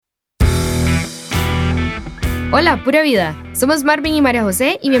Hola, pura vida. Somos Marvin y María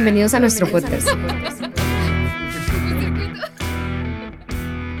José y bienvenidos a nuestro podcast.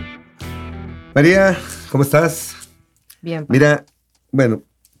 María, ¿cómo estás? Bien. Pa. Mira, bueno,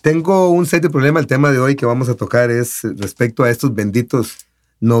 tengo un serio problema. El tema de hoy que vamos a tocar es respecto a estos benditos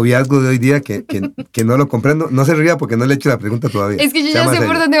noviazgos de hoy día que no lo comprendo. No se ría porque no le he hecho la pregunta todavía. Es que yo ya sé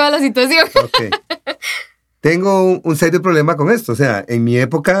por dónde va la situación. Okay. Tengo un serio problema con esto. O sea, en mi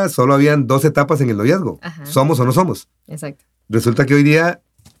época solo habían 2 etapas en el noviazgo. Ajá. Somos o no somos. Exacto. Resulta que hoy día,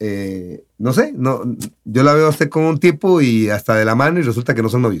 no sé, yo la veo a usted con un tipo y hasta de la mano y resulta que no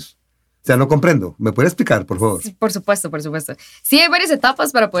son novios. O sea, no comprendo. ¿Me puede explicar, por favor? Sí, por supuesto, por supuesto. Sí, hay varias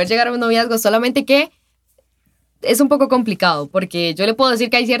etapas para poder llegar a un noviazgo, solamente que es un poco complicado, porque yo le puedo decir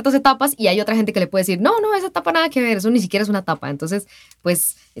que hay ciertas etapas y hay otra gente que le puede decir, no, esa etapa nada que ver, eso ni siquiera es una etapa. Entonces,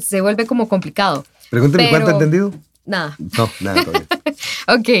 pues, se vuelve como complicado. Pregúnteme cuánto ha entendido. Nada. No, nada todavía.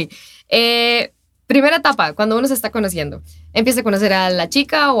 Ok. Primera etapa, cuando uno se está conociendo. Empieza a conocer a la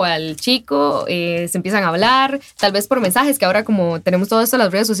chica o al chico, se empiezan a hablar, tal vez por mensajes, que ahora como tenemos todo esto,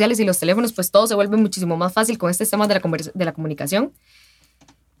 las redes sociales y los teléfonos, pues todo se vuelve muchísimo más fácil con estos temas de la comunicación.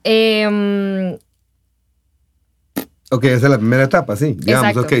 Ok, esa es la primera etapa, sí. Digamos,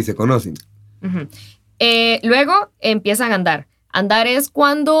 exacto. Ok, se conocen. Uh-huh. Luego empiezan a andar. Andar es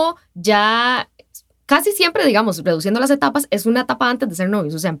cuando ya... Casi siempre, digamos, reduciendo las etapas, es una etapa antes de ser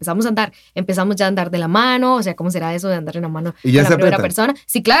novios. O sea, empezamos ya a andar de la mano. O sea, ¿cómo será eso de andar en la mano con la primera persona?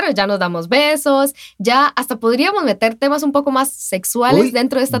 Sí, claro, ya nos damos besos. Ya hasta podríamos meter temas un poco más sexuales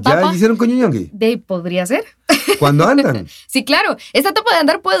dentro de esta etapa. ¿Ya hicieron coñoñongui? Podría ser. ¿Cuándo andan? Sí, claro. Esta etapa de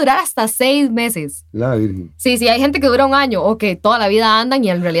andar puede durar hasta 6 meses. La virgen. Sí, hay gente que dura 1 año o que toda la vida andan y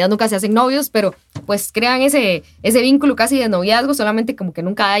en realidad nunca se hacen novios, pero pues crean ese vínculo casi de noviazgo, solamente como que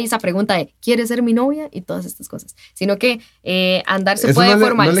nunca hay esa pregunta de ¿quieres ser mi novia? Y todas estas cosas, sino que andar se puede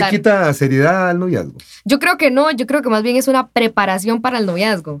formalizar. ¿No le quita seriedad al noviazgo? Yo creo que no, yo creo que más bien es una preparación para el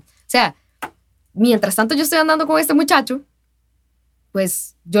noviazgo. O sea, mientras tanto yo estoy andando con este muchacho,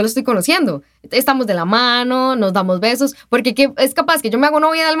 pues yo lo estoy conociendo. Estamos de la mano, nos damos besos, porque es capaz que yo me hago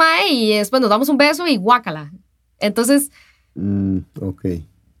novia del mae y después nos damos un beso y guácala. Entonces, ok.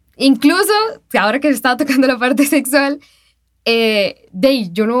 Incluso, ahora que se estaba tocando la parte sexual,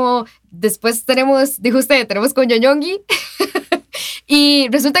 yo no... Después dijo usted, tenemos coñoñongui y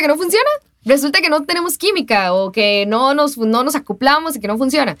resulta que no funciona. Resulta que no tenemos química o que no nos acoplamos y que no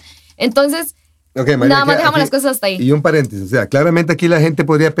funciona. Entonces, okay, María, nada más dejamos las cosas hasta ahí. Y un paréntesis, o sea, claramente aquí la gente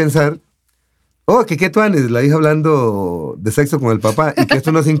podría pensar, ¿qué tú andes? La hija hablando de sexo con el papá y que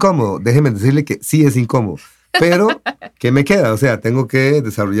esto no es incómodo. Déjeme decirle que sí es incómodo. Pero, ¿qué me queda? O sea, tengo que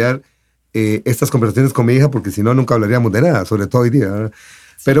desarrollar estas conversaciones con mi hija porque si no, nunca hablaríamos de nada, sobre todo hoy día, ¿verdad?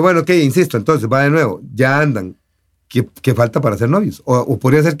 Sí. Pero bueno, insisto, entonces, va de nuevo, ya andan. ¿Qué falta para ser novios? O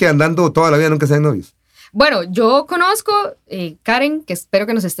podría ser que andando toda la vida nunca sean novios. Bueno, yo conozco Karen, que espero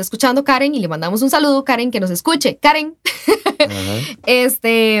que nos esté escuchando, Karen, y le mandamos un saludo, Karen, que nos escuche. Karen.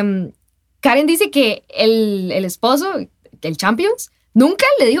 Karen dice que el esposo, el Champions, nunca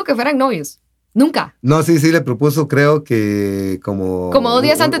le dijo que fueran novios. Nunca. No, sí, le propuso, creo que como 2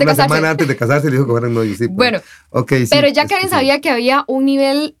 días antes de casarse. Una semana antes de casarse le dijo que fueran novios, sí. Bueno, okay, sí, pero ya Karen sabía que había un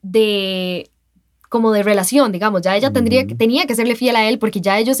nivel de relación, digamos. Ya ella tenía que serle fiel a él porque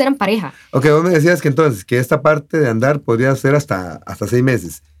ya ellos eran pareja. Ok, vos me decías que entonces, que esta parte de andar podría ser hasta 6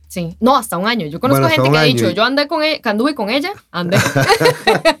 meses. Sí, no, hasta 1 año. Yo conozco gente que ha dicho, yo anduve con ella, andé.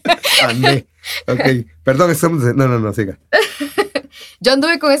 Andé. Ok, perdón, no, siga. Yo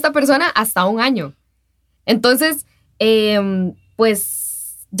anduve con esta persona hasta 1 año. Entonces,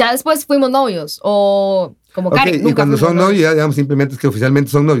 pues, ya después fuimos novios. O como Karen, nunca y cuando son novios, ya digamos simplemente es que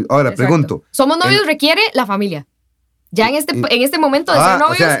oficialmente son novios. Ahora, exacto. Pregunto. Somos novios requiere la familia. Ya en este momento de ser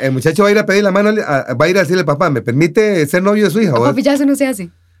novios. O sea, el muchacho va a ir a pedir la mano, va a ir a decirle al papá, ¿me permite ser novio de su hija? Papi, ya eso no se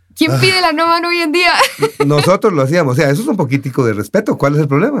hace. ¿Quién pide la mano hoy en día? Nosotros lo hacíamos. O sea, eso es un poquitico de respeto. ¿Cuál es el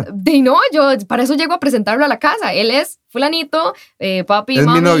problema? No, yo para eso llego a presentarlo a la casa. Él es fulanito, papi, es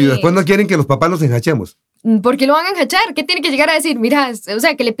mami. Es mi novio. Después no quieren que los papás los enjachemos. ¿Por qué lo van a enjachar? ¿Qué tiene que llegar a decir? Mira, o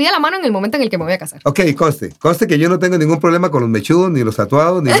sea, que le pida la mano en el momento en el que me voy a casar. Ok, conste que yo no tengo ningún problema con los mechudos, ni los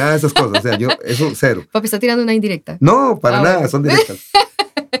tatuados, ni nada de esas cosas. O sea, eso cero. Papi, está tirando una indirecta. No, para nada, bueno. Son directas.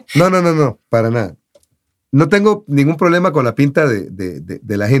 No, para nada. No tengo ningún problema con la pinta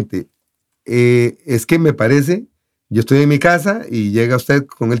de la gente. Es que me parece, yo estoy en mi casa y llega usted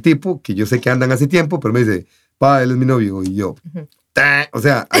con el tipo, que yo sé que andan hace tiempo, pero me dice, él es mi novio, y yo, o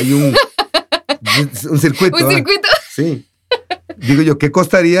sea, hay un circuito. ¿Un circuito? Sí. Digo yo, ¿qué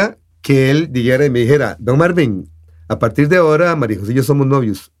costaría que él llegara y me dijera, don Marvin, a partir de ahora, María José y yo somos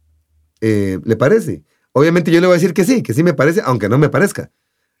novios? ¿Le parece? Obviamente yo le voy a decir que sí me parece, aunque no me parezca.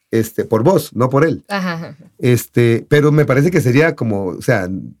 por vos, no por él. Ajá. Pero me parece que sería como, o sea,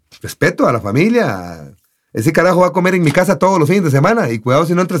 respeto a la familia. Ese carajo va a comer en mi casa todos los fines de semana y cuidado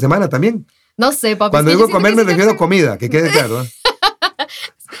si no entre semana también. No sé, papi. Cuando digo comer me refiero a comida, que quede claro.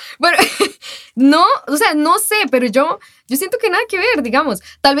 Bueno, no, o sea, no sé, pero yo siento que nada que ver, digamos.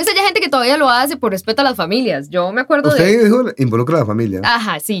 Tal vez haya gente que todavía lo hace por respeto a las familias. Yo me acuerdo Usted dijo, involucra a la familia.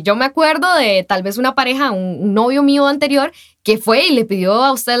 Ajá, sí, yo me acuerdo de tal vez una pareja, un novio mío anterior, que fue y le pidió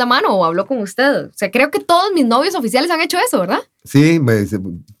a usted la mano o habló con usted. O sea, creo que todos mis novios oficiales han hecho eso, ¿verdad? Sí,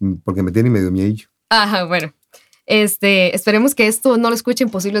 porque me tiene medio miedo. Ajá, bueno. Esperemos que esto no lo escuchen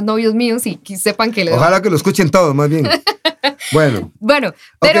posibles novios míos y que sepan que... Ojalá que lo escuchen todos, más bien. Bueno, pero...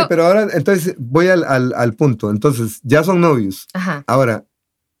 Ok, pero ahora, entonces, voy al punto. Entonces, ya son novios. Ajá. Ahora,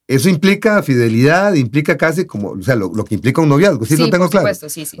 eso implica fidelidad, implica casi como, o sea, lo que implica un noviazgo. ¿Sí lo tengo claro? Por supuesto,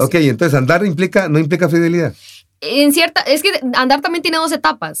 sí. Ok, entonces, andar no implica fidelidad. Es que andar también tiene 2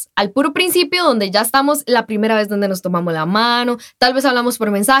 etapas. Al puro principio, donde ya estamos la primera vez donde nos tomamos la mano, tal vez hablamos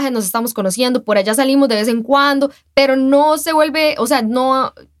por mensaje, nos estamos conociendo, por allá salimos de vez en cuando, pero no se vuelve, o sea,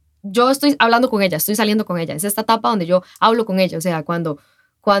 no, yo estoy hablando con ella, estoy saliendo con ella. Es esta etapa donde yo hablo con ella, o sea, cuando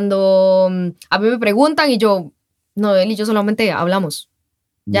a mí me preguntan y yo, no, él y yo solamente hablamos.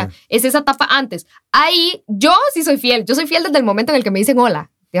 Ya, es esa etapa antes. Ahí yo sí soy fiel, yo soy fiel desde el momento en el que me dicen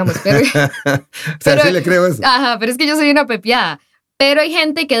hola. Digamos, pero, o sea, sí le creo eso. Ajá, pero es que yo soy una pepiada. Pero hay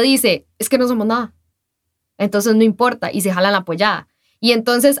gente que dice, es que no somos nada. Entonces no importa y se jalan la pollada. Y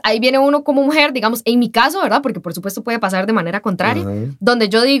entonces ahí viene uno como mujer, digamos, en mi caso, ¿verdad? Porque por supuesto puede pasar de manera contraria, donde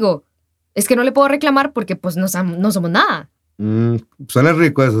yo digo, es que no le puedo reclamar porque pues no somos nada. Suena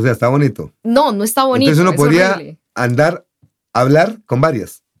rico eso, o sea, está bonito. No está bonito. Entonces uno podría hablar con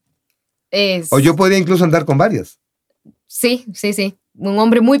varias. O yo podría incluso andar con varias. Sí. Un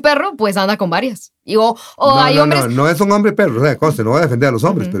hombre muy perro, pues anda con varias. Hay hombres... No es un hombre perro, o sea, conste, no voy a defender a los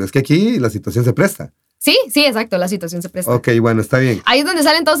hombres, pero es que aquí la situación se presta. Sí, exacto, la situación se presta. Ok, bueno, está bien. Ahí es donde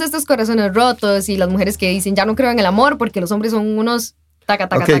salen todos estos corazones rotos y las mujeres que dicen, ya no creo en el amor porque los hombres son unos taca.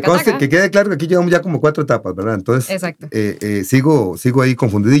 Que quede claro que aquí llevamos ya como 4 etapas, ¿verdad? Entonces, exacto. Sigo ahí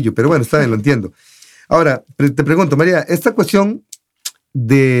confundidillo, pero bueno, está bien, lo entiendo. Ahora, te pregunto, María, esta cuestión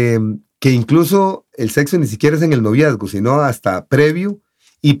de que incluso el sexo ni siquiera es en el noviazgo, sino hasta previo,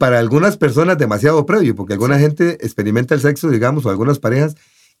 y para algunas personas demasiado previo, porque alguna gente experimenta el sexo, digamos, o algunas parejas,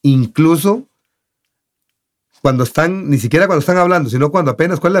 incluso ni siquiera cuando están hablando, sino cuando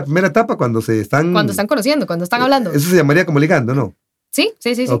apenas, ¿cuál es la primera etapa? Cuando están conociendo, cuando están hablando. Eso se llamaría como ligando, ¿no? Sí.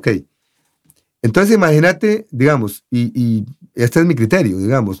 Ok. Entonces imagínate, digamos, y este es mi criterio,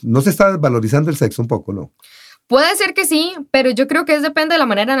 digamos, no se está valorizando el sexo un poco, ¿no? Puede ser que sí, pero yo creo que depende de la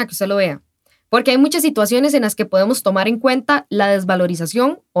manera en la que usted lo vea. Porque hay muchas situaciones en las que podemos tomar en cuenta la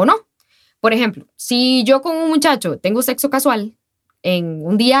desvalorización o no. Por ejemplo, si yo con un muchacho tengo sexo casual en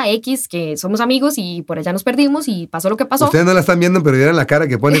un día X que somos amigos y por allá nos perdimos y pasó lo que pasó. Ustedes no la están viendo, pero vieron la cara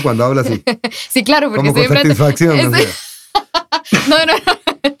que pone cuando habla así. Sí, claro, porque como con satisfacción. O sea. No.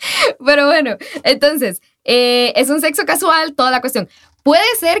 Pero bueno, entonces, es un sexo casual, toda la cuestión. Puede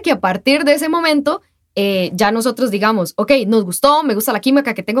ser que a partir de ese momento ya nosotros digamos, ok, nos gustó, me gusta la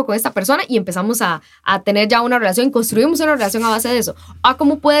química que tengo con esta persona y empezamos a tener ya una relación, construimos una relación a base de eso.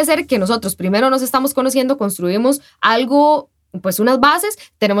 ¿Cómo puede ser que nosotros primero nos estamos conociendo, construimos algo, pues unas bases,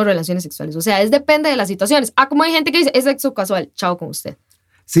 tenemos relaciones sexuales? O sea, depende de las situaciones. Como hay gente que dice, es sexo casual, chao con usted.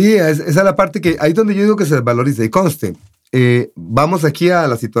 Sí, esa es la parte que, ahí donde yo digo que se desvaloriza. Y conste, vamos aquí a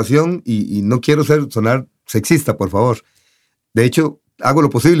la situación y no quiero sonar sexista, por favor. De hecho, hago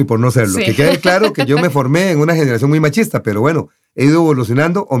lo posible por no serlo. Sí. Que quede claro que yo me formé en una generación muy machista, pero bueno, he ido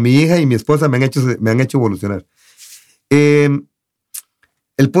evolucionando, o mi hija y mi esposa me han hecho evolucionar. El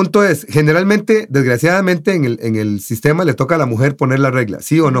punto es, generalmente, desgraciadamente, en el sistema le toca a la mujer poner la regla,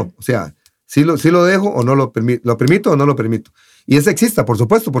 ¿sí o no? O sea, ¿sí lo dejo o no lo permito o no lo permito? Y es sexista, por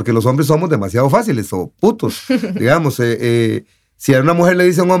supuesto, porque los hombres somos demasiado fáciles o putos. Digamos, si a una mujer le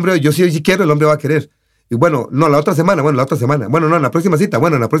dice a un hombre, yo sí quiero, el hombre va a querer. Y bueno, no, la otra semana. Bueno, no, en la próxima cita.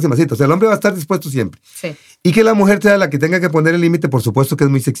 O sea, el hombre va a estar dispuesto siempre. Sí. Y que la mujer sea la que tenga que poner el límite, por supuesto que es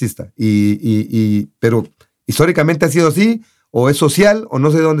muy sexista. Pero históricamente ha sido así, o es social, o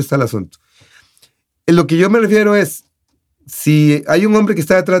no sé dónde está el asunto. En lo que yo me refiero es, si hay un hombre que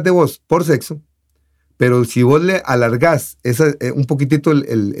está detrás de vos por sexo, pero si vos le alargás un poquitito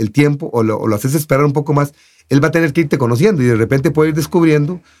el tiempo, o lo haces esperar un poco más, él va a tener que irte conociendo, y de repente puede ir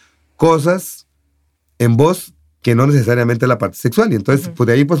descubriendo cosas en vos que no necesariamente la parte sexual, y entonces por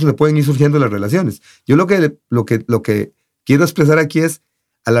ahí pues se pueden ir surgiendo las relaciones. Yo lo que quiero expresar aquí es,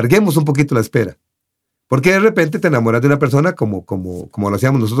 alarguemos un poquito la espera, porque de repente te enamoras de una persona como lo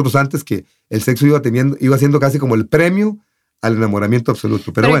hacíamos nosotros antes, que el sexo iba siendo casi como el premio al enamoramiento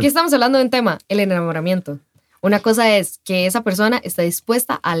absoluto. Pero aquí bueno, estamos hablando de un tema, el enamoramiento. Una cosa es que esa persona está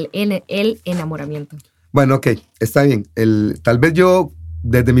dispuesta al el enamoramiento. bueno, ok, está bien. Tal vez yo,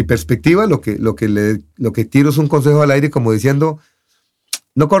 desde mi perspectiva, lo que tiro es un consejo al aire como diciendo,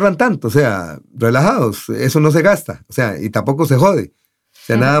 no corran tanto, o sea, relajados, eso no se gasta, o sea, y tampoco se jode. O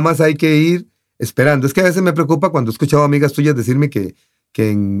sea, nada más hay que ir esperando. Es que a veces me preocupa cuando he escuchado amigas tuyas decirme que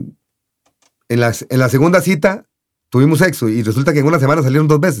en la segunda cita tuvimos sexo y resulta que en una semana salieron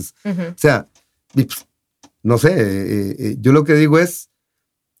 2 veces. O sea, no sé, yo lo que digo es,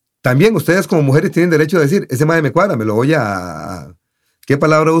 también ustedes como mujeres tienen derecho a decir, ese madre me cuadra, me lo voy a ¿qué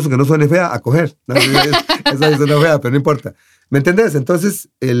palabra uso que no suene fea? A coger. No, esa suena fea, pero no importa. ¿Me entendés? Entonces,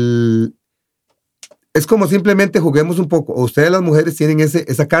 es como simplemente juguemos un poco. O ustedes las mujeres tienen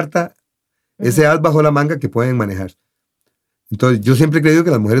esa carta, ese as bajo la manga que pueden manejar. Entonces, yo siempre he creído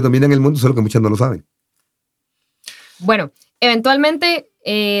que las mujeres dominan el mundo, solo que muchas no lo saben. Bueno, eventualmente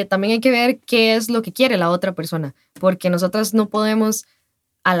también hay que ver qué es lo que quiere la otra persona, porque nosotras no podemos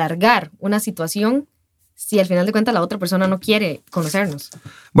alargar una situación si al final de cuentas la otra persona no quiere conocernos.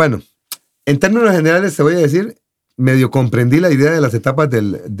 Bueno, en términos generales te voy a decir, medio comprendí la idea de las etapas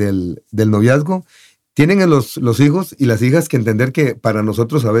del noviazgo. Tienen los hijos y las hijas que entender que para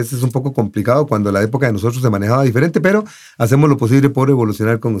nosotros a veces es un poco complicado cuando la época de nosotros se manejaba diferente, pero hacemos lo posible por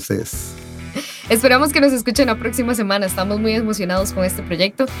evolucionar con ustedes. Esperamos que nos escuchen la próxima semana. Estamos muy emocionados con este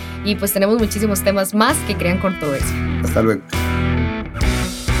proyecto y pues tenemos muchísimos temas más que crean controversia. Hasta luego.